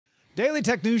Daily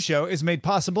Tech News Show is made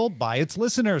possible by its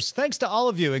listeners. Thanks to all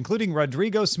of you, including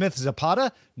Rodrigo Smith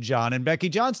Zapata, John and Becky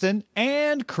Johnston,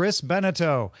 and Chris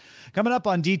Beneteau. Coming up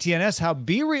on DTNS, how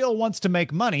BeReal wants to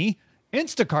make money.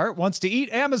 Instacart wants to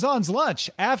eat Amazon's lunch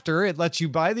after it lets you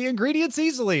buy the ingredients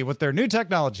easily with their new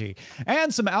technology.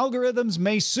 And some algorithms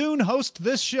may soon host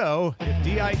this show if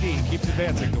DID keeps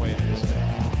advancing the way it is.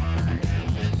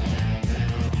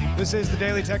 This is the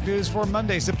Daily Tech News for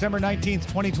Monday, September 19th,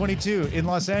 2022 in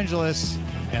Los Angeles.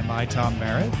 Am I Tom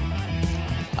Merritt?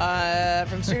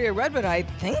 From Studio Redwood, I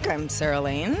think I'm Sarah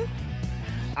Lane.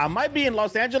 I might be in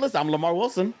Los Angeles. I'm Lamarr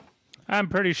Wilson. I'm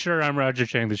pretty sure I'm Roger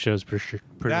Chang, the show's producer.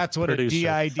 That's what a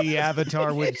DID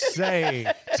avatar would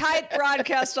say. Tight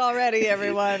broadcast already,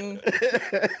 everyone.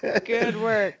 Good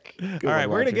work. All right,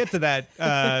 we're going to get to that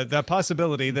the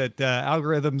possibility that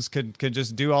algorithms can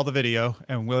just do all the video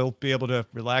and we'll be able to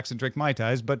relax and drink Mai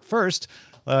Tais. But first,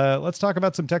 let's talk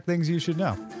about some tech things you should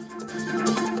know.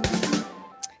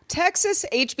 Texas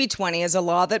HB 20 is a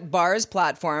law that bars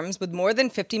platforms with more than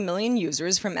 50 million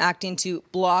users from acting to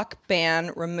block,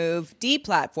 ban, remove,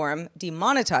 deplatform,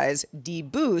 demonetize,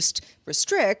 deboost,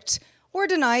 restrict, or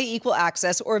deny equal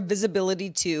access or visibility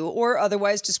to, or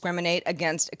otherwise discriminate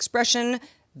against expression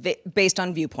based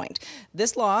on viewpoint.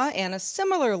 This law and a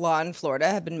similar law in Florida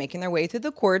have been making their way through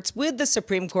the courts, with the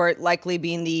Supreme Court likely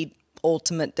being the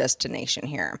ultimate destination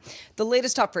here. The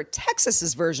latest stop for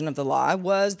Texas's version of the law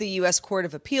was the U.S. Court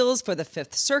of Appeals for the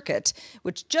Fifth Circuit,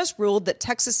 which just ruled that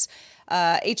Texas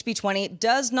HB 20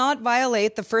 does not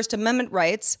violate the First Amendment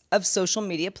rights of social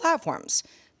media platforms.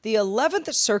 The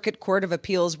 11th Circuit Court of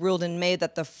Appeals ruled in May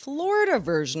that the Florida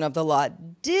version of the law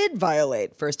did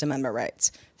violate First Amendment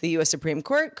rights. The U.S. Supreme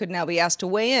Court could now be asked to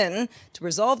weigh in to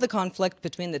resolve the conflict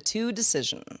between the two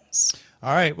decisions.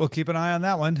 All right, we'll keep an eye on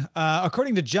that one.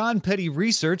 According to John Petty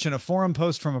Research and a forum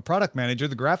post from a product manager,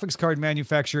 the graphics card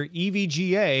manufacturer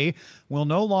EVGA will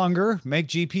no longer make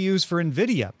GPUs for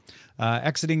NVIDIA,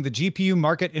 exiting the GPU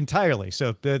market entirely.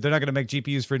 So they're not going to make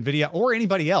GPUs for NVIDIA or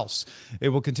anybody else. It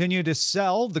will continue to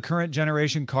sell the current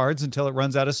generation cards until it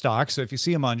runs out of stock. So if you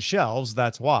see them on shelves,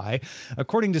 that's why.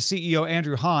 According to CEO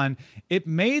Andrew Hahn, it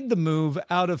made the move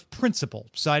out of principle,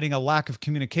 citing a lack of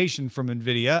communication from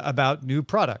NVIDIA about new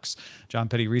products. John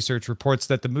Petty Research reports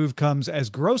that the move comes as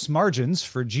gross margins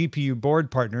for GPU board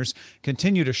partners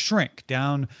continue to shrink,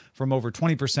 down from over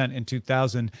 20% in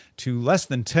 2000 to less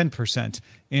than 10%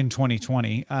 in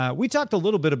 2020. We talked a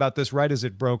little bit about this right as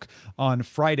it broke on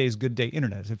Friday's Good Day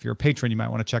Internet. If you're a patron, you might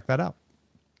want to check that out.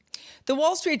 The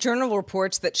Wall Street Journal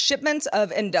reports that shipments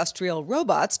of industrial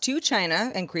robots to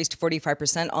China increased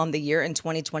 45% on the year in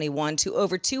 2021 to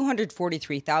over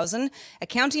 243,000,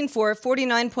 accounting for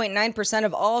 49.9%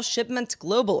 of all shipments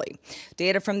globally.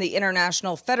 Data from the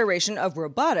International Federation of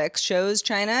Robotics shows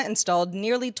China installed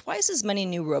nearly twice as many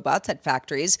new robots at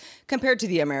factories compared to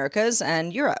the Americas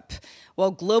and Europe.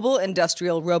 While global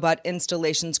industrial robot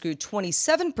installations grew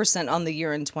 27% on the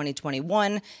year in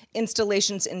 2021,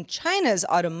 installations in China's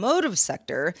automotive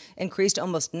sector increased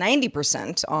almost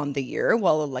 90% on the year,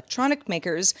 while electronic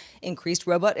makers increased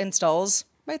robot installs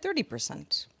by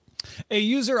 30%. A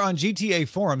user on GTA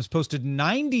forums posted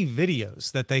 90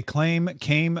 videos that they claim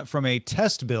came from a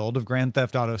test build of Grand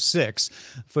Theft Auto 6.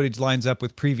 Footage lines up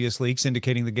with previous leaks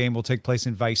indicating the game will take place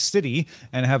in Vice City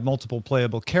and have multiple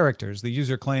playable characters. The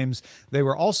user claims they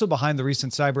were also behind the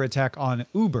recent cyber attack on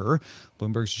Uber.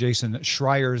 Bloomberg's Jason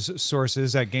Schreier's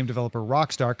sources at game developer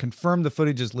Rockstar confirmed the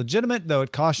footage is legitimate, though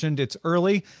it cautioned it's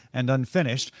early and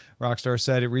unfinished. Rockstar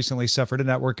said it recently suffered a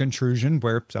network intrusion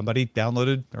where somebody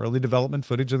downloaded early development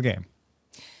footage of the game.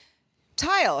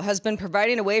 Tile has been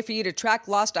providing a way for you to track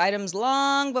lost items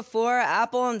long before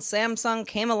Apple and Samsung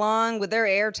came along with their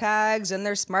AirTags and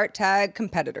their SmartTag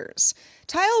competitors.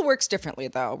 Tile works differently,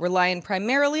 though, relying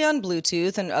primarily on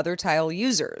Bluetooth and other Tile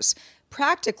users.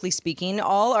 Practically speaking,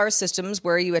 all are systems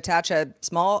where you attach a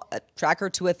small tracker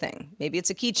to a thing. Maybe it's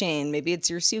a keychain, maybe it's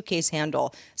your suitcase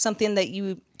handle, something that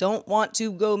you don't want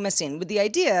to go missing, with the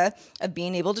idea of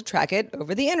being able to track it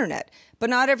over the internet. But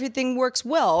not everything works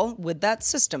well with that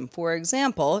system. For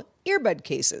example, earbud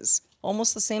cases,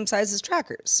 almost the same size as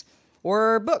trackers.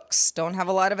 Or books don't have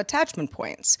a lot of attachment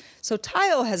points. So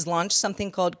Tile has launched something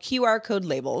called QR code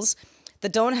labels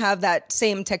that don't have that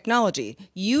same technology.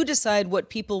 You decide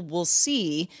what people will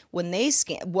see when they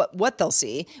scan, what they'll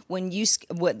see when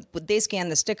what they scan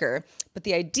the sticker. But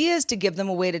the idea is to give them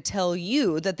a way to tell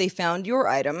you that they found your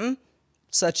item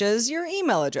such as your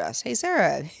email address. Hey,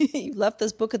 Sarah, you left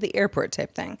this book at the airport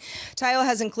type thing. Tile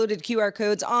has included QR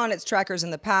codes on its trackers in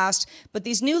the past, but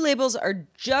these new labels are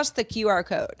just the QR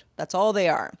code. That's all they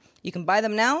are. You can buy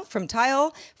them now from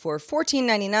Tile for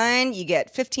 $14.99. You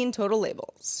get 15 total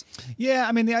labels. Yeah,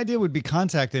 I mean, the idea would be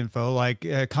contact info, like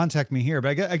contact me here.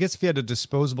 But I guess if you had a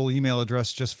disposable email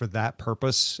address just for that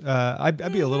purpose,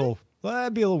 I'd be a little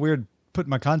weird putting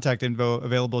my contact info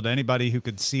available to anybody who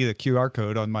could see the QR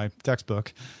code on my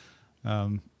textbook.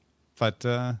 But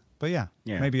yeah,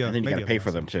 maybe. And then you got to pay for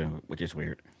them too, which is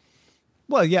weird.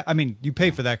 Well, yeah, I mean, you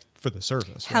pay for that for the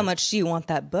service. How much do you want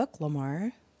that book,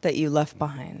 Lamarr, that you left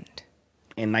behind?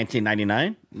 In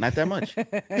 1999, not that much.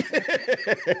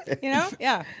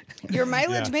 Yeah. Your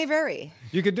mileage may vary.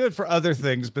 You could do it for other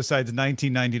things besides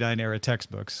 1999 era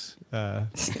textbooks,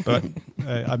 but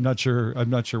I'm not sure. I'm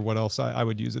not sure what else I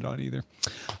would use it on either.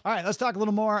 All right, let's talk a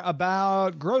little more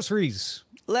about groceries.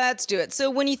 Let's do it.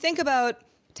 So when you think about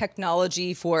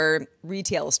technology for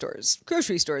retail stores,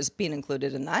 grocery stores being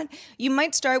included in that, you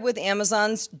might start with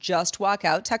Amazon's Just Walk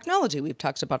Out technology. We've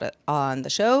talked about it on the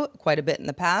show quite a bit in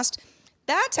the past.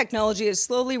 That technology is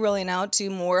slowly rolling out to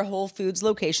more Whole Foods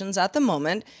locations at the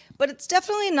moment, but it's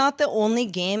definitely not the only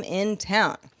game in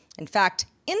town. In fact,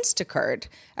 Instacart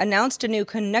announced a new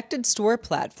connected store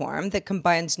platform that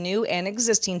combines new and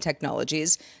existing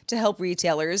technologies to help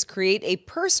retailers create a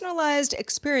personalized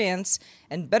experience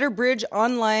and better bridge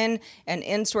online and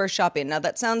in-store shopping. Now,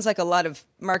 that sounds like a lot of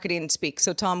marketing speak.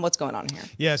 So, Tom, what's going on here?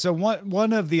 Yeah, so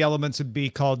one of the elements would be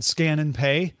called scan and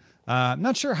pay. I'm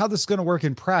not sure how this is going to work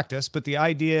in practice, but the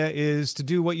idea is to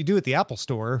do what you do at the Apple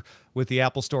Store with the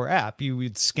Apple Store app. You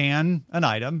would scan an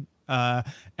item and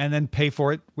then pay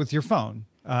for it with your phone.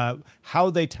 How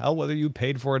they tell whether you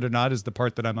paid for it or not is the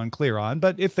part that I'm unclear on.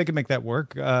 But if they can make that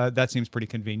work, that seems pretty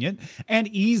convenient and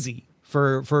easy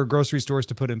for grocery stores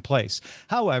to put in place.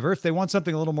 However, if they want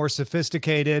something a little more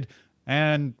sophisticated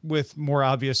and with more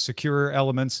obvious secure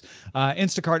elements,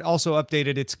 Instacart also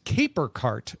updated its Caper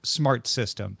Cart smart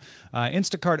system.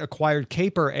 Instacart acquired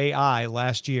Caper AI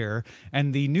last year,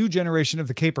 and the new generation of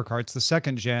the Caper Carts, the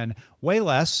second gen, way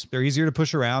less. They're easier to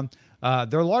push around.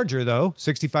 They're larger, though,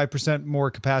 65% more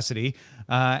capacity,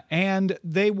 and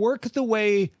they work the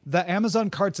way the Amazon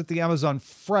carts at the Amazon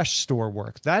Fresh store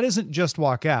work. That isn't just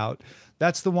walk out.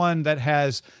 That's the one that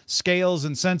has scales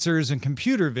and sensors and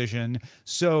computer vision.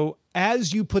 So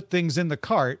as you put things in the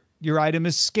cart, your item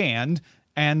is scanned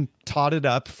and totted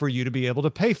up for you to be able to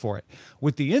pay for it.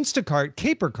 With the Instacart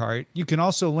Caper Cart, you can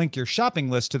also link your shopping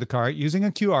list to the cart using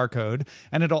a QR code,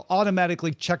 and it'll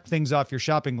automatically check things off your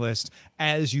shopping list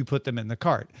as you put them in the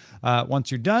cart.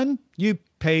 Once you're done, you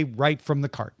pay right from the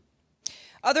cart.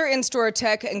 Other in-store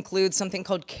tech includes something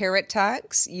called carrot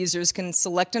tags. Users can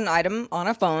select an item on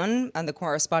a phone, and the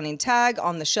corresponding tag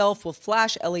on the shelf will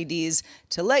flash LEDs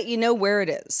to let you know where it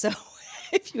is. So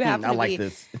if you happen I to like be,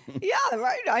 this. Yeah,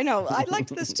 right. I know. I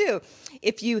liked this too.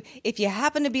 If you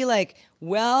happen to be like,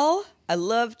 well, I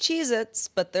love Cheez-Its,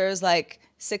 but there's like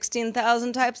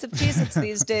 16,000 types of Cheez-Its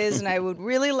these days, and I would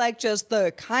really like just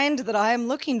the kind that I'm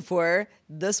looking for,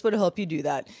 this would help you do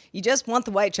that. You just want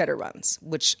the white cheddar ones,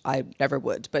 which I never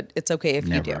would, but it's okay if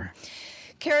you do.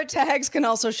 Carrot tags can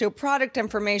also show product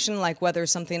information like whether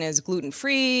something is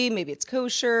gluten-free, maybe it's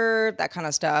kosher, that kind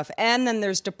of stuff. And then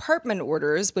there's department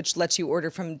orders, which lets you order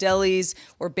from delis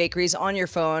or bakeries on your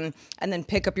phone and then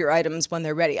pick up your items when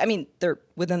they're ready. I mean, they're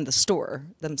within the store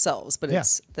themselves, but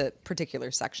it's the particular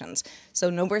sections.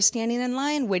 So no more standing in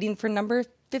line waiting for number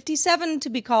 57 to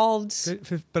be called.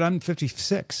 But I'm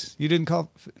 56. You didn't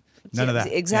call... None of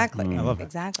that. Exactly. Yeah. I love it.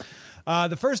 Exactly.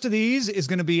 The first of these is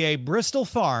going to be a Bristol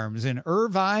Farms in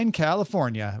Irvine,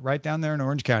 California, right down there in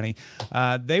Orange County.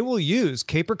 They will use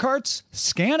Caper Carts,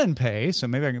 Scan and Pay, so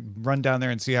maybe I can run down there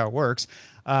and see how it works,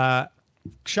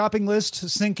 shopping list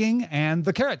syncing, and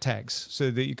the carrot tags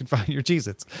so that you can find your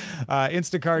Cheez-Its.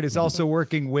 Instacart is also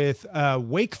working with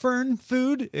Wakefern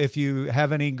Food, if you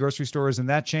have any grocery stores in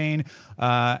that chain,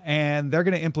 and they're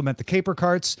going to implement the Caper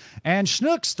Carts. And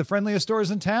Schnucks, the friendliest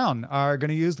stores in town, are going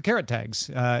to use the carrot tags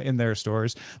in their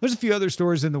stores. There's a few other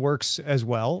stores in the works as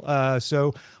well.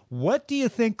 So what do you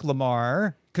think,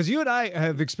 Lamarr? Because you and I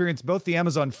have experienced both the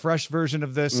Amazon Fresh version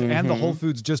of this and the Whole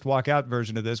Foods Just Walk Out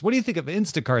version of this. What do you think of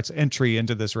Instacart's entry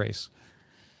into this race?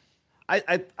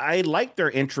 I like their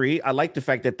entry. I like the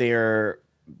fact that they're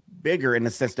bigger in the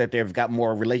sense that they've got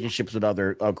more relationships with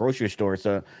other grocery stores.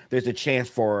 So there's a chance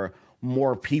for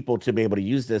more people to be able to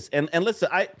use this. And listen,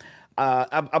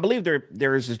 I believe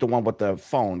there is just the one with the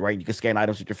phone, right? You can scan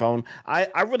items with your phone.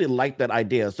 I really like that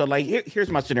idea. So like here's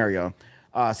my scenario.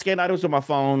 Scan items with my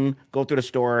phone, go through the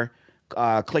store,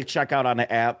 click checkout on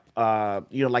the app,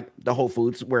 like the Whole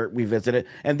Foods where we visited,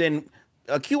 and then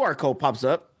a QR code pops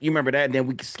up. You remember that? And then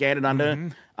we can scan it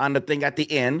on the thing at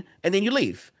the end, and then you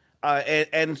leave.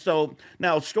 And so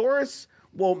now stores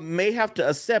may have to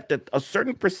accept that a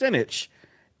certain percentage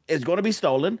is going to be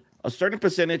stolen. A certain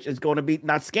percentage is going to be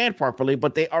not scanned properly,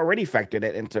 but they already factored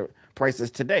it into prices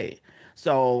today.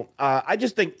 So I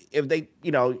just think if they,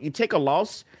 you take a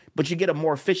loss, but you get a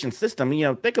more efficient system.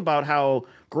 Think about how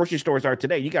grocery stores are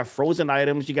today. You got frozen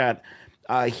items, you got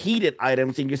heated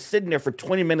items, and you're sitting there for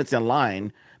 20 minutes in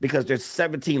line because there's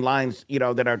 17 lines,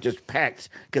 that are just packed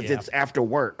because it's after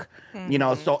work.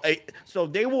 So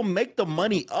they will make the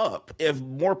money up if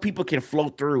more people can flow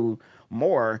through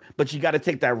more, but you got to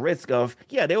take that risk of,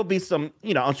 there will be some,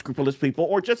 unscrupulous people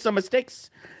or just some mistakes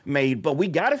made, but we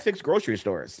got to fix grocery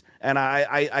stores. And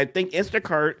I think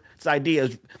Instacart's idea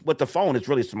is with the phone is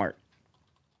really smart.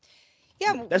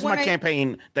 Yeah, that's my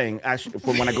campaign thing.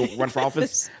 For when I go run for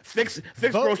office, fix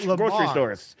grocery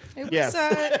stores.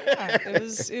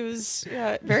 It was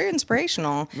very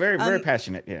inspirational. Very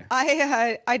passionate. Yeah.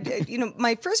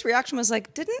 My first reaction was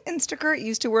like, didn't Instacart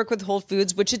used to work with Whole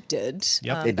Foods, which it did.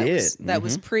 Yep, it did. That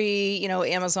was pre,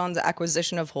 Amazon's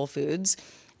acquisition of Whole Foods.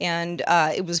 And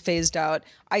it was phased out.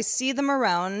 I see them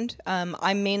around.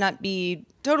 I may not be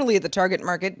totally the target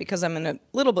market because I'm in a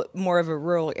little bit more of a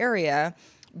rural area.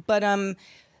 But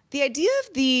the idea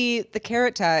of the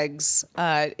carrot tags,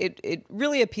 it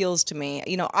really appeals to me.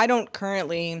 I don't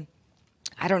currently,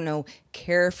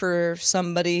 care for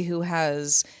somebody who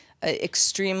has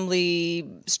extremely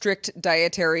strict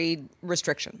dietary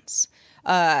restrictions.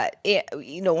 And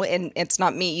it's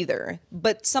not me either.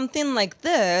 But something like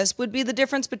this would be the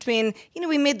difference between,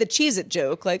 we made the Cheez-It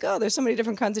joke, like, oh, there's so many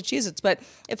different kinds of Cheez-Its. But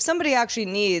if somebody actually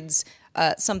needs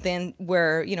something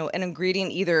where, an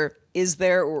ingredient either is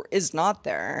there or is not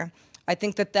there, I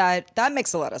think that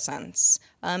makes a lot of sense.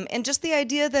 And just the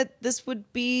idea that this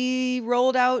would be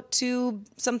rolled out to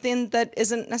something that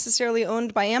isn't necessarily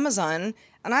owned by Amazon.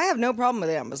 And I have no problem with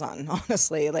Amazon,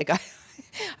 honestly. Like,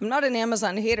 I'm not an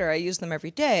Amazon hater. I use them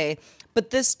every day.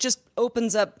 But this just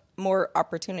opens up more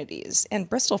opportunities. And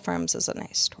Bristol Farms is a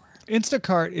nice store.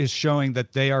 Instacart is showing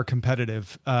that they are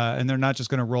competitive and they're not just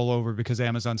going to roll over because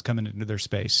Amazon's coming into their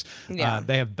space. Yeah.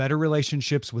 They have better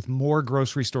relationships with more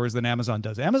grocery stores than Amazon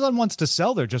does. Amazon wants to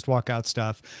sell their Just Walk Out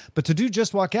stuff, but to do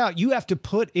Just Walk Out, you have to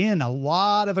put in a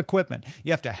lot of equipment.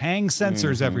 You have to hang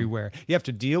sensors everywhere. You have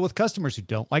to deal with customers who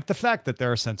don't like the fact that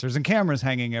there are sensors and cameras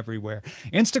hanging everywhere.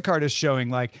 Instacart is showing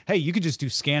like, hey, you could just do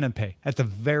scan and pay at the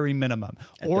very minimum.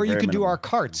 Or you could do our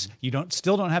carts. You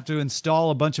still don't have to install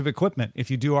a bunch of equipment if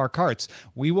you do our carts.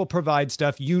 We will provide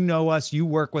stuff. You know us. You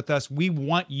work with us. We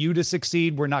want you to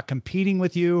succeed. We're not competing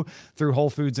with you through Whole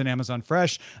Foods and Amazon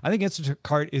Fresh. I think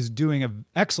Instacart is doing an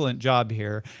excellent job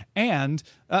here. And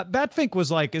Batfink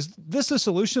was like, is this a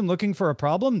solution looking for a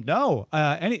problem? No.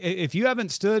 If you haven't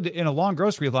stood in a long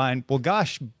grocery line, well,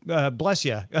 gosh, bless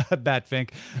you, Batfink.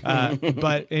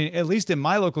 But at least in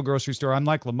my local grocery store, I'm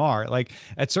like Lamarr. Like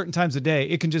at certain times of day,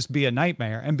 it can just be a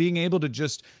nightmare. And being able to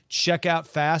just check out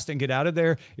fast and get out of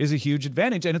there is a huge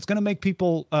advantage. And it's going to make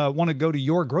people want to go to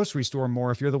your grocery store more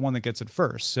if you're the one that gets it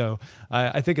first. So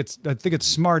I think it's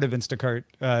smart of Instacart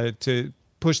to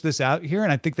push this out here,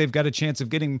 and I think they've got a chance of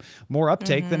getting more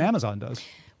uptake than Amazon does.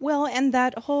 Well, and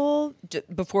that whole,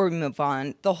 before we move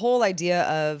on, the whole idea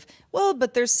of, well,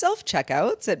 but there's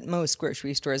self-checkouts at most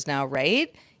grocery stores now,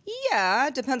 right? Yeah,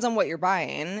 it depends on what you're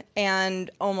buying. And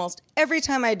almost every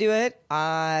time I do it,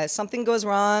 something goes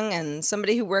wrong and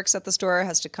somebody who works at the store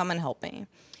has to come and help me.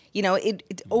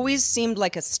 It always seemed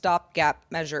like a stopgap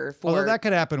measure for... Although that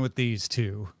could happen with these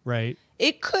too, right?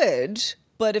 It could.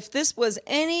 But if this was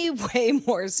any way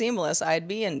more seamless, I'd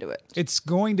be into it. It's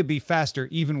going to be faster,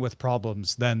 even with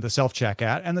problems, than the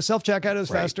self-checkout. And the self-checkout is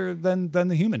faster than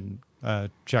the human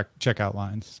checkout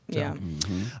lines. So. Yeah.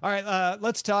 All right,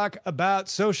 let's talk about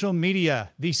social media.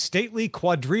 The stately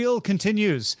quadrille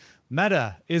continues.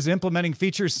 Meta is implementing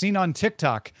features seen on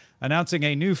TikTok, announcing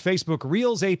a new Facebook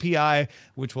Reels API,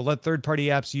 which will let third-party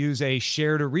apps use a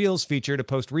Share to Reels feature to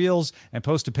post Reels and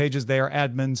post to pages they are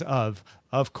admins of.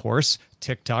 Of course,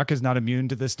 TikTok is not immune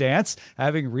to this dance,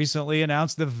 having recently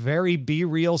announced the very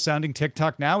BeReal sounding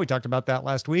TikTok Now. We talked about that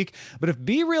last week. But if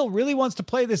BeReal really wants to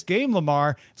play this game,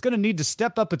 Lamarr, it's going to need to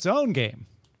step up its own game.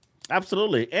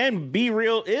 Absolutely. And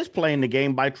BeReal is playing the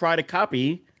game by trying to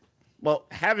copy,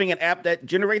 having an app that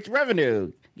generates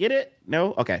revenue. Get it?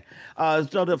 No? Okay.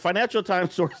 So the Financial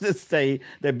Times sources say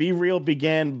that BeReal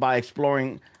began by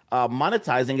exploring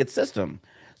monetizing its system.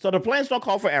 So the plans don't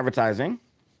call for advertising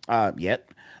yet,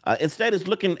 Instead, it's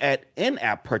looking at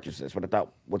in-app purchases, what I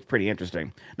thought was pretty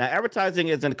interesting. Now, advertising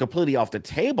isn't completely off the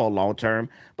table long-term,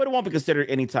 but it won't be considered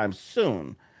anytime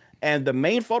soon. And the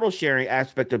main photo sharing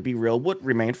aspect of BeReal would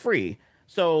remain free.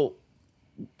 So,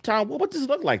 Tom, what would this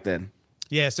look like then?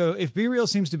 Yeah, so if BeReal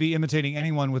seems to be imitating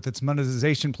anyone with its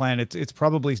monetization plan, it's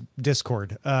probably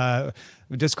Discord.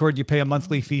 Discord, you pay a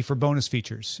monthly fee for bonus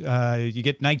features. You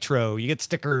get Nitro, you get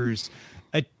stickers.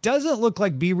 It doesn't look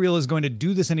like BeReal is going to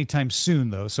do this anytime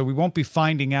soon, though, so we won't be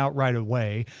finding out right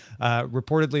away.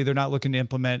 Reportedly, they're not looking to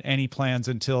implement any plans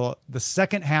until the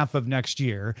second half of next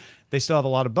year. They still have a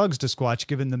lot of bugs to squash,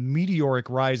 given the meteoric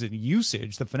rise in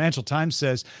usage. The Financial Times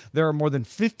says there are more than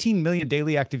 15 million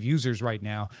daily active users right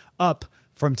now, up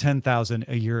from 10,000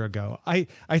 a year ago. I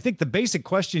think the basic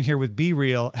question here with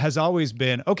BeReal has always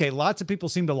been, okay, lots of people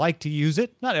seem to like to use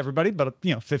it. Not everybody, but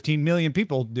 15 million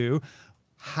people do.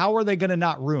 How are they going to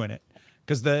not ruin it?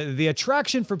 Because the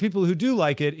attraction for people who do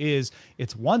like it is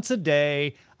it's once a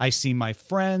day. I see my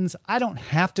friends. I don't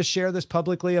have to share this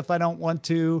publicly if I don't want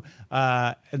to.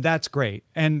 That's great.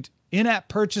 And in-app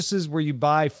purchases where you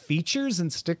buy features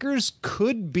and stickers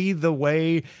could be the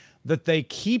way that they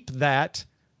keep that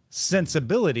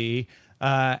sensibility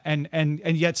and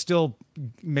yet still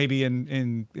maybe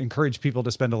encourage people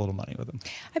to spend a little money with them.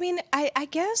 I mean, I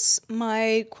guess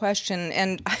my question,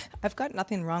 and I've got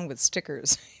nothing wrong with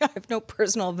stickers. I have no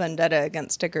personal vendetta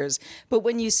against stickers. But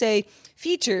when you say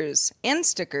features and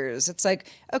stickers, it's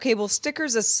like, okay, well,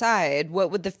 stickers aside,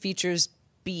 what would the features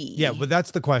be? Yeah, but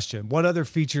that's the question. What other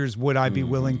features would I be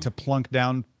willing to plunk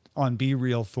down on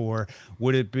BeReal for?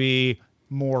 Would it be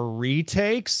more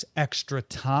retakes, extra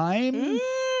time?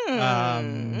 I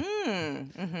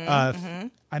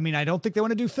mean, I don't think they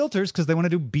want to do filters because they want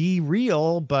to do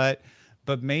BeReal, but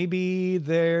maybe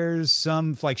there's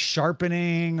some like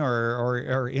sharpening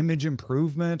or image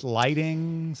improvement,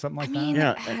 lighting, something like that.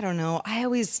 Yeah. I don't know. I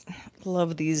always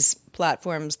love these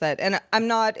platforms and I'm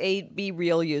not a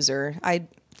BeReal user. I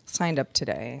signed up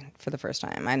today for the first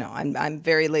time. I know I'm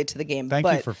very late to the game. Thank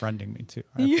you for friending me too.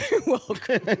 You're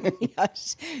welcome.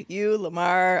 Yes, you,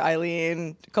 Lamarr,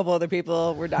 Eileen, a couple other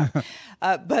people. We're done.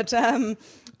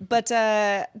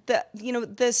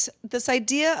 This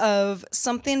idea of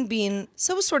something being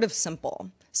so sort of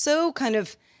simple, so kind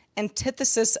of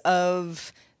antithesis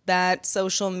of that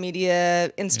social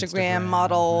media Instagram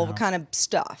model kind of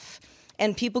stuff.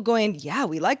 And people going, yeah,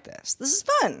 we like this. This is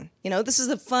fun. This is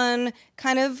a fun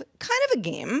kind of a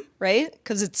game, right?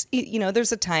 Because it's,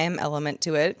 there's a time element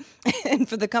to it. And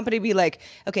for the company to be like,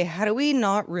 okay, how do we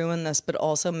not ruin this, but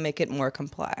also make it more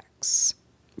complex?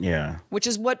 Yeah. Which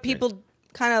is what people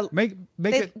kind of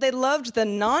they loved the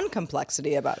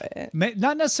non-complexity about it.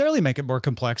 Not necessarily make it more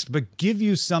complex, but give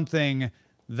you something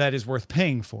that is worth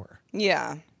paying for.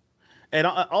 Yeah. And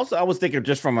also, I was thinking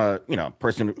just from a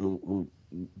person who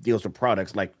deals with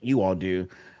products like you all do.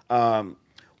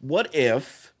 What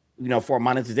if, for a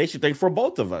monetization thing for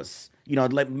both of us,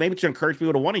 like maybe to encourage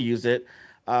people to want to use it,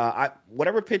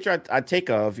 whatever picture I take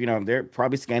of, they're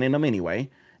probably scanning them anyway.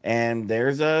 And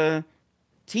there's a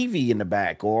TV in the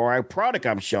back or a product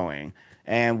I'm showing.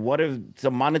 And what if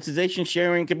some monetization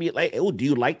sharing can be like, oh, do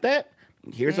you like that?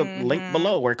 Here's a link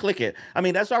below where click it. I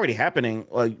mean, that's already happening.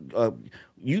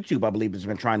 YouTube, I believe, has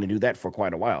been trying to do that for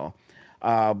quite a while.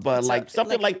 But like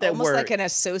something like that, almost where like an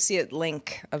associate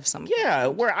link of something. Yeah,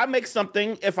 where I make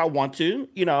something if I want to,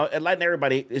 and letting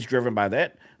everybody is driven by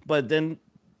that. But then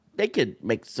they could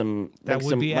make some. That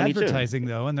would be advertising,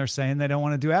 though, and they're saying they don't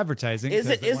want to do advertising. Is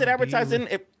it advertising?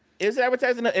 Is it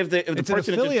advertising if the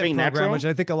person is just being natural? Which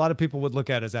I think a lot of people would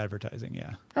look at as advertising.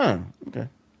 Yeah. Huh. Okay.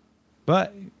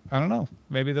 But I don't know.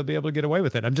 Maybe they'll be able to get away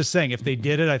with it. I'm just saying, if they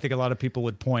did it, I think a lot of people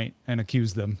would point and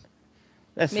accuse them.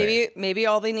 That's fair. Maybe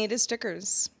all they need is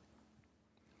stickers.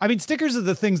 I mean, stickers are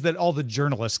the things that all the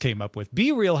journalists came up with.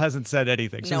 BeReal hasn't said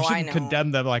anything, so we shouldn't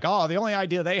condemn them like, oh, the only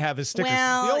idea they have is stickers.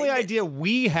 Well, the only idea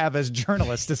we have as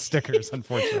journalists is stickers,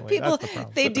 unfortunately. People, that's the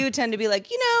problem. They do tend to be like,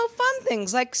 fun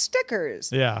things like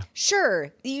stickers. Yeah.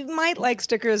 Sure, you might like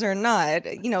stickers or not.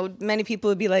 Many people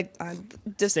would be like,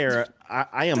 Sarah,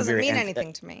 I am doesn't very mean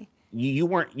anything to me.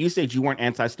 You said you weren't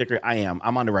anti-sticker. I am.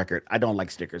 I'm on the record. I don't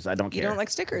like stickers. I don't care. You don't like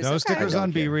stickers? No okay. stickers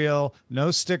on BeReal. No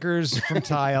stickers from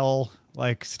Tile.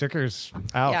 Like stickers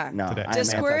out today.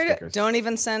 Discord, don't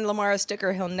even send Lamarr a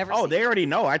sticker. He'll never. Oh, they already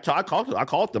know. I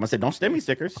called them. I said, don't send me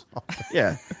stickers.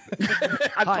 Yeah.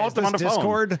 I called them on the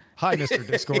Discord? phone. Hi, Mr.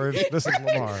 Discord. This is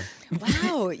Lamarr.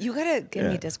 Wow, you gotta give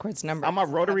me Discord's number. I'm a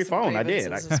rotary phone. I did.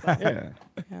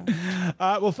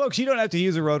 Well, folks, you don't have to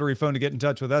use a rotary phone to get in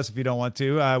touch with us if you don't want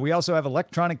to. We also have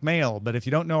electronic mail, but if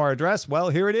you don't know our address, well,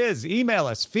 here it is. Email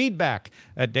us,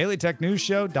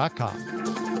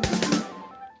 feedback@dailytechnewsshow.com.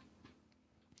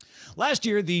 Last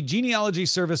year, the genealogy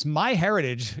service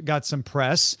MyHeritage got some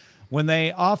press when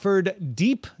they offered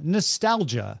Deep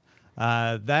Nostalgia.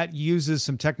 That uses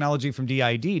some technology from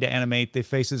DID to animate the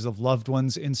faces of loved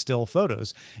ones in still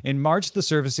photos. In March, the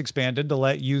service expanded to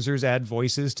let users add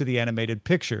voices to the animated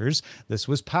pictures. This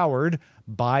was powered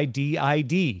by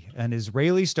DID, an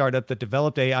Israeli startup that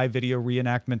developed AI video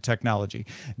reenactment technology.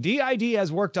 DID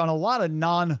has worked on a lot of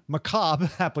non-macabre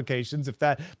applications, if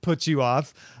that puts you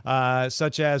off,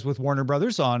 such as with Warner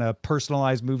Brothers on a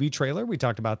personalized movie trailer. We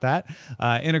talked about that.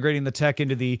 Integrating the tech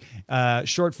into the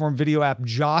short-form video app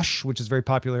Josh, which is very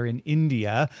popular in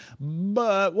India.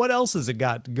 But what else has it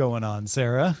got going on,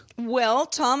 Sarah? Well,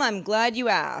 Tom, I'm glad you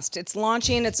asked. It's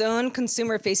launching its own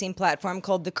consumer-facing platform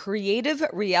called the Creative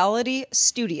Reality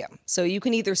Studio. So you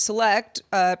can either select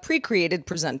a pre-created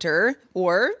presenter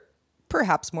or,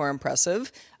 perhaps more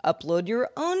impressive, upload your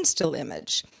own still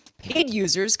image. Paid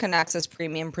users can access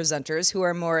premium presenters who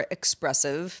are more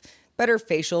expressive, better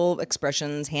facial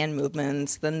expressions, hand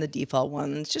movements than the default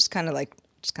ones, just kind of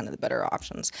the better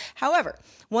options. However,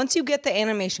 once you get the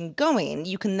animation going,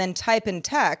 you can then type in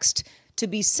text to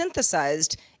be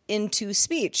synthesized into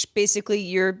speech. Basically,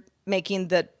 you're making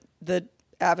the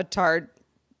avatar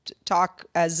talk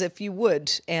as if you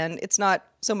would, and it's not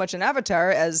so much an avatar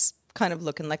as kind of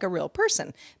looking like a real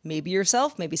person. Maybe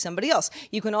yourself, maybe somebody else.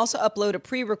 You can also upload a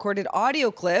pre-recorded audio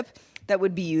clip that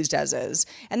would be used as is.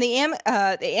 And the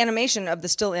animation of the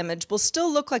still image will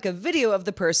still look like a video of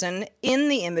the person in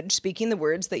the image speaking the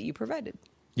words that you provided.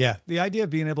 Yeah, the idea of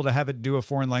being able to have it do a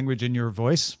foreign language in your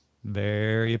voice,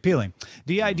 very appealing.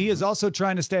 DID is also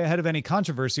trying to stay ahead of any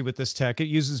controversy with this tech. It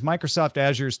uses Microsoft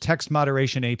Azure's text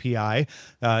moderation API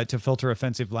to filter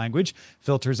offensive language,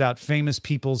 filters out famous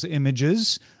people's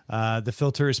images. The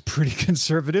filter is pretty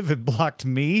conservative. It blocked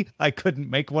me. I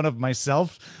couldn't make one of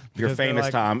myself. You're famous,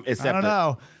 like, Tom. I don't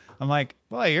know. I'm like,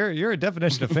 well, your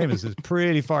definition of famous is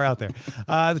pretty far out there.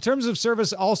 The terms of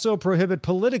service also prohibit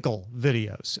political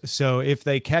videos. So if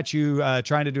they catch you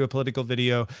trying to do a political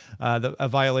video, a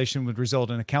violation would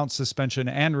result in account suspension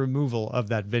and removal of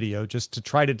that video, just to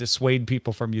try to dissuade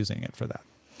people from using it for that.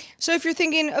 So if you're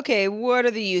thinking, okay, what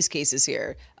are the use cases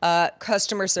here?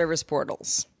 Customer service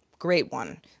portals, great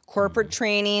one. Corporate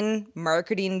training,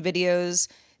 marketing videos.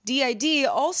 DID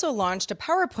also launched a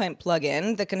PowerPoint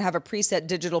plugin that can have a preset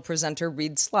digital presenter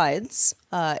read slides.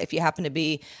 If you happen to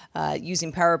be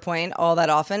using PowerPoint all that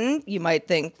often, you might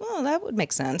think, well, that would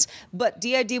make sense. But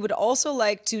DID would also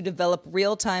like to develop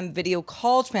real-time video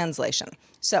call translation.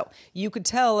 So you could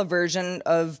tell a version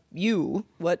of you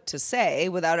what to say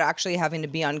without actually having to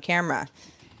be on camera.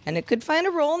 And it could find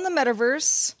a role in the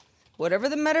metaverse, whatever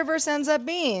the metaverse ends up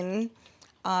being.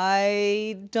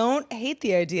 I don't hate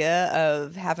the idea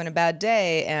of having a bad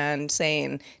day and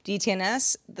saying,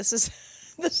 DTNS, this is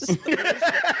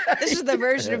the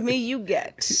version of me you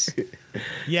get.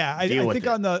 Yeah, I think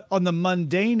on the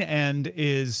mundane end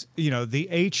is,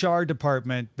 the HR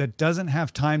department that doesn't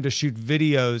have time to shoot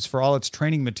videos for all its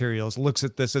training materials looks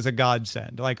at this as a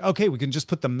godsend. Like, okay, we can just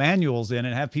put the manuals in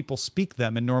and have people speak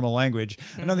them in normal language.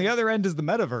 Mm-hmm. And on the other end is the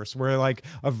metaverse, where like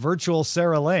a virtual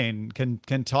Sarah Lane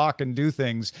can talk and do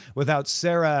things without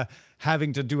Sarah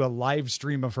having to do a live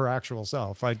stream of her actual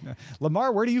self.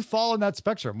 Lamarr, where do you fall in that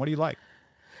spectrum? What do you like?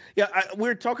 Yeah, we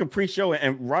were talking pre-show,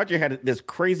 and Roger had this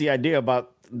crazy idea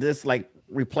about this, like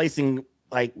replacing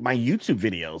like my YouTube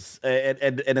videos,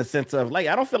 and in a sense of like,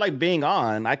 I don't feel like being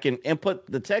on. I can input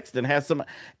the text and have some.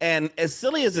 And as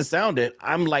silly as it sounded,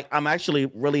 I'm actually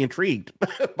really intrigued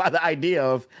by the idea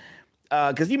of,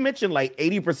 because you mentioned like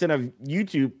 80% of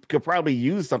YouTube could probably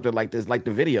use something like this, like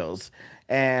the videos,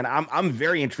 and I'm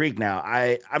very intrigued now.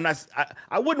 I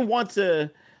wouldn't want to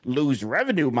lose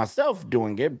revenue myself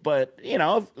doing it, but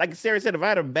like Sarah said, if I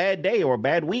had a bad day or a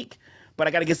bad week, but I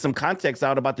got to get some context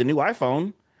out about the new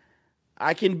iPhone,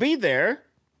 I can be there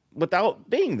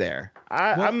without being there.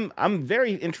 I'm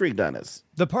very intrigued on this.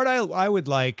 The part I would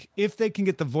like, if they can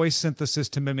get the voice synthesis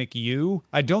to mimic you,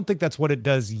 I don't think that's what it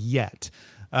does yet.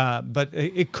 But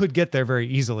it could get there very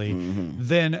easily. Mm-hmm.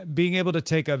 Then being able to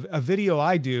take a video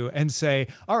I do and say,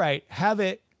 all right, have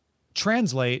it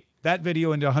translate that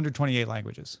video into 128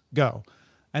 languages. Go.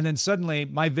 And then suddenly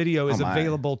my video is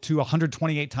available to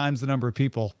 128 times the number of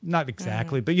people. Not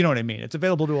exactly, but you know what I mean. It's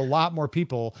available to a lot more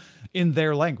people in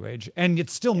their language. And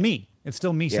it's still me. It's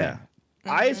still me saying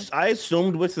it. I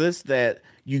assumed with this that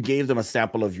you gave them a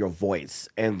sample of your voice,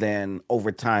 and then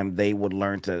over time they would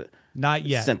learn to not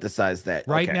yet synthesize that.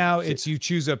 Right now, it's you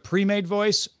choose a pre-made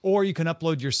voice, or you can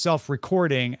upload your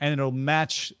self-recording, and it'll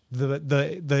match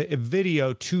the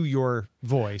video to your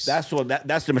voice. That's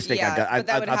the mistake I got. I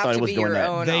thought it was doing that.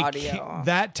 Audio.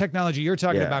 That technology you're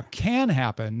talking about can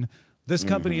happen This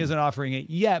company isn't offering it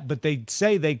yet, but they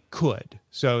say they could.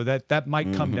 So that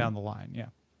might come down the line. Yeah.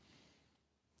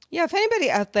 Yeah, if anybody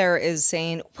out there is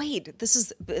saying, wait, this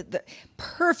is the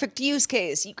perfect use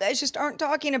case, you guys just aren't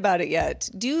talking about it yet,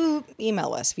 do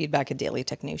email us,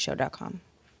 feedback@dailytechnewsshow.com.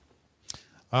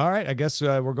 All right. I guess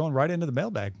we're going right into the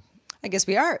mailbag. I guess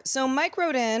we are. So Mike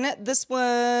wrote in, this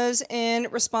was in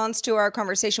response to our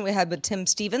conversation we had with Tim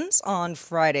Stevens on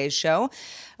Friday's show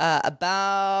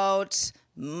about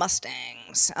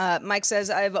Mustangs. Mike says,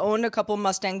 I've owned a couple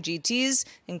Mustang GTs,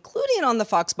 including on the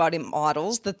Fox body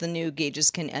models that the new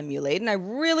gauges can emulate, and I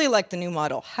really like the new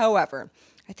model. However,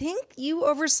 I think you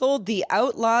oversold the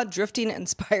Outlaw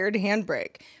drifting-inspired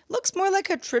handbrake. Looks more like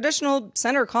a traditional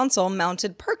center console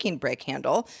mounted parking brake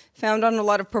handle found on a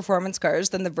lot of performance cars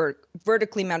than the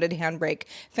vertically mounted handbrake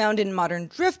found in modern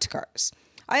drift cars.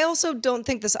 I also don't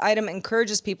think this item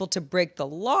encourages people to break the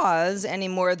laws any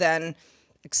more than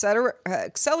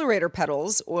accelerator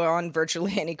pedals on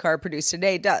virtually any car produced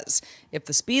today does. If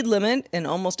the speed limit in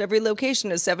almost every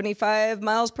location is 75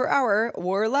 miles per hour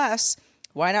or less,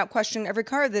 why not question every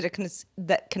car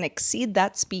that can exceed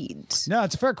that speed? No,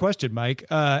 it's a fair question, Mike.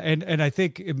 And I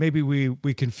think maybe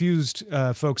we confused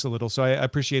folks a little, so I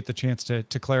appreciate the chance to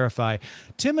clarify.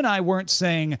 Tim and I weren't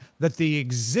saying that the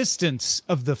existence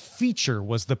of the feature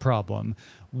was the problem.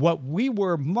 What we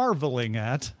were marveling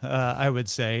at, I would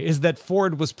say, is that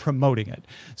Ford was promoting it.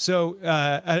 So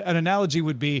an analogy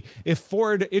would be if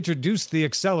Ford introduced the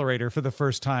accelerator for the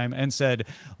first time and said,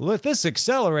 with this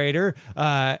accelerator,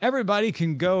 everybody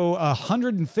can go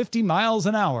 150 miles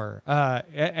an hour,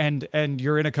 and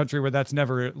you're in a country where that's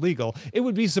never legal. It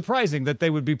would be surprising that they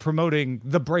would be promoting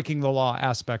the breaking the law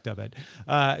aspect of it.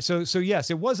 So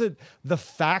yes, it wasn't the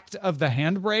fact of the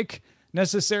handbrake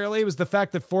necessarily. It was the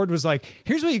fact that Ford was like,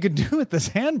 here's what you could do with this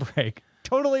handbrake.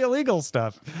 Totally illegal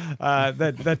stuff.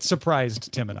 That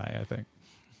surprised Tim and I think.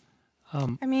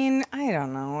 I mean, I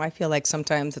don't know. I feel like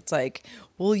sometimes it's like,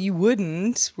 well, you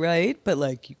wouldn't, right? But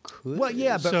like you could. Well,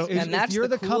 yeah, but if you're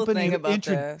the company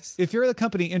if you're the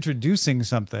company introducing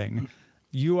something,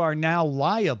 you are now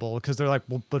liable because they're like,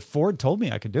 well, but Ford told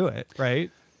me I could do it, right?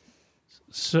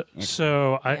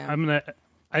 I'm gonna.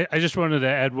 I just wanted to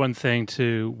add one thing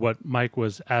to what Mike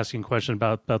was asking a question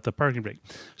about the parking brake.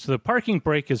 So the parking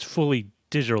brake is fully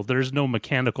digital. There's no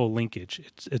mechanical linkage.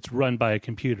 It's run by a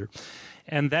computer.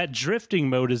 And that drifting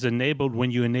mode is enabled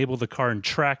when you enable the car in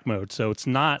track mode. So it's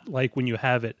not like when you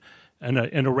have it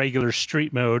in a regular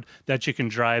street mode that you can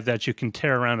drive, that you can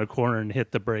tear around a corner and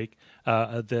hit the brake,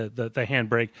 the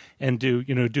handbrake, and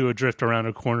do a drift around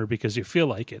a corner because you feel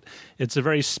like it. It's a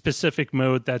very specific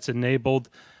mode that's enabled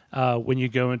when you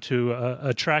go into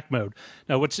a track mode.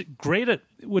 Now, what's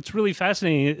really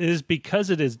fascinating is because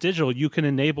it is digital, you can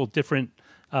enable different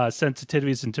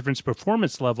sensitivities and different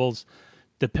performance levels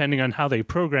depending on how they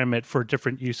program it for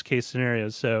different use case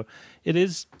scenarios. So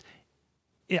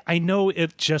I know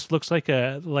it just looks like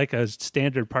a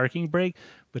standard parking brake,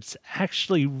 but it's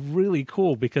actually really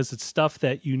cool because it's stuff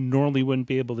that you normally wouldn't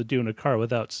be able to do in a car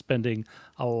without spending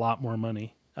a lot more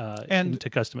money into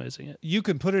customizing it. You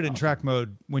can put it in track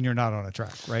mode when you're not on a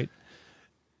track, right?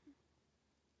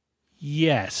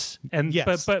 Yes. And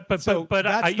yes. But that's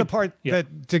the part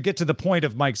that, to get to the point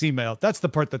of Mike's email, that's the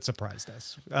part that surprised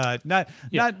us. Not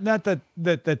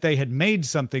that they had made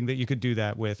something that you could do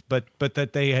that with, but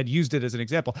that they had used it as an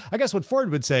example. I guess what Ford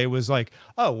would say was like,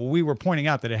 oh, well, we were pointing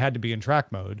out that it had to be in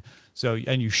track mode. So,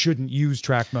 and you shouldn't use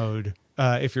track mode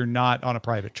if you're not on a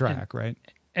private track, right?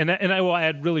 And I will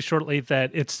add really shortly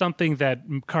that it's something that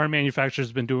car manufacturers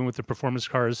have been doing with the performance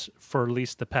cars for at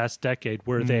least the past decade,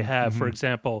 where they have, for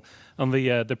example, on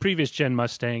the previous gen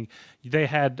Mustang, they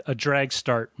had a drag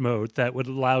start mode that would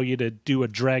allow you to do a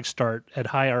drag start at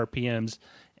high RPMs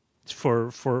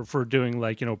for doing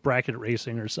bracket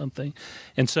racing or something.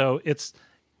 And so it's,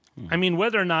 I mean,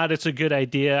 whether or not it's a good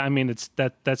idea, I mean,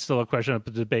 that's still a question up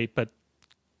for debate, but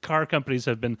car companies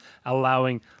have been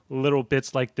allowing little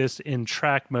bits like this in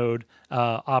track mode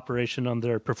operation on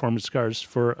their performance cars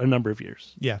for a number of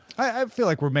years. Yeah, I feel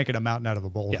like we're making a mountain out of a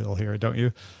molehill here, don't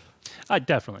you?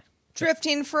 Definitely.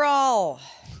 Drifting for all.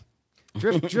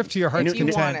 Drift to your heart's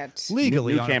content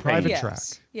legally on a private track.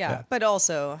 Yeah, but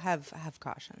also have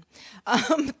caution.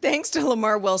 Thanks to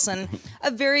Lamarr Wilson, a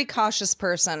very cautious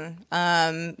person.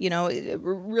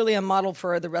 Really a model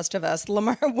for the rest of us.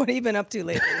 Lamarr, what have you been up to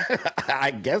lately?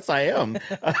 I guess I am.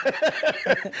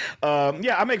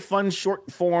 I make fun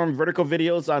short form vertical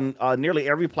videos on nearly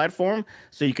every platform.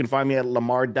 So you can find me at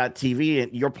lamarr.tv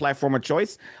and your platform of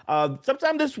choice.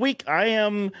 Sometime this week, I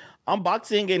am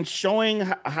unboxing and showing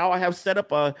how I have set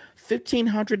up a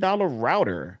 $1,500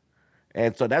 router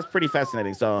And so that's pretty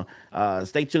fascinating. So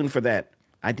stay tuned for that.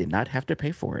 I did not have to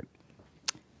pay for it.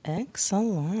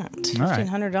 Excellent. All right.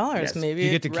 $1,500. Yes. Maybe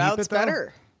You get to it keep routes it, though?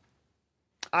 better.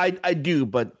 I do,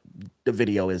 but the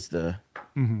video is the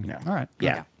All right.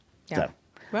 yeah. Yeah. So,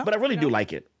 Well, but I really do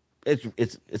like it. It's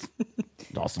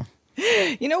awesome.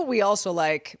 You know, we also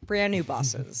like brand new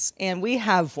bosses, and we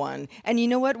have one. And you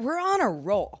know what? We're on a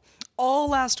roll. All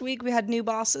last week, we had new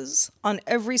bosses on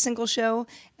every single show,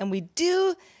 and we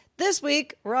do this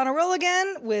week. We're on a roll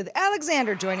again with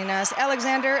Alexander joining us.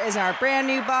 Alexander is our brand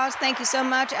new boss. Thank you so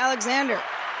much, Alexander.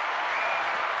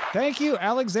 Thank you,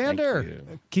 Alexander. Thank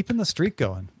you. Keeping the streak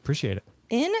going. Appreciate it.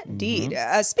 Indeed.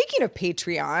 Speaking of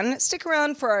Patreon, stick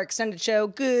around for our extended show,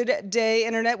 Good Day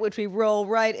Internet, which we roll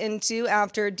right into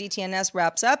after DTNS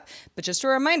wraps up. But just a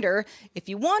reminder, if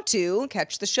you want to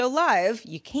catch the show live,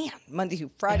 you can, Monday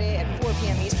through Friday at 4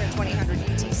 p.m. Eastern, 2000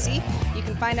 UTC. You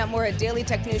can find out more at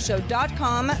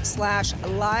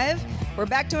dailytechnewsshow.com/live. We're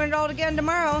back doing it all again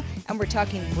tomorrow, and we're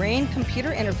talking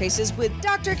brain-computer interfaces with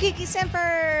Dr. Kiki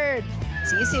Sanford.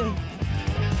 See you soon.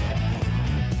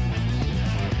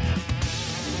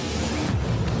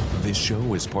 This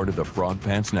show is part of the Frog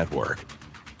Pants Network.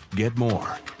 Get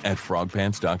more at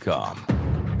frogpants.com.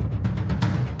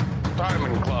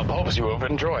 Diamond Club hopes you have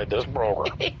enjoyed this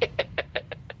program.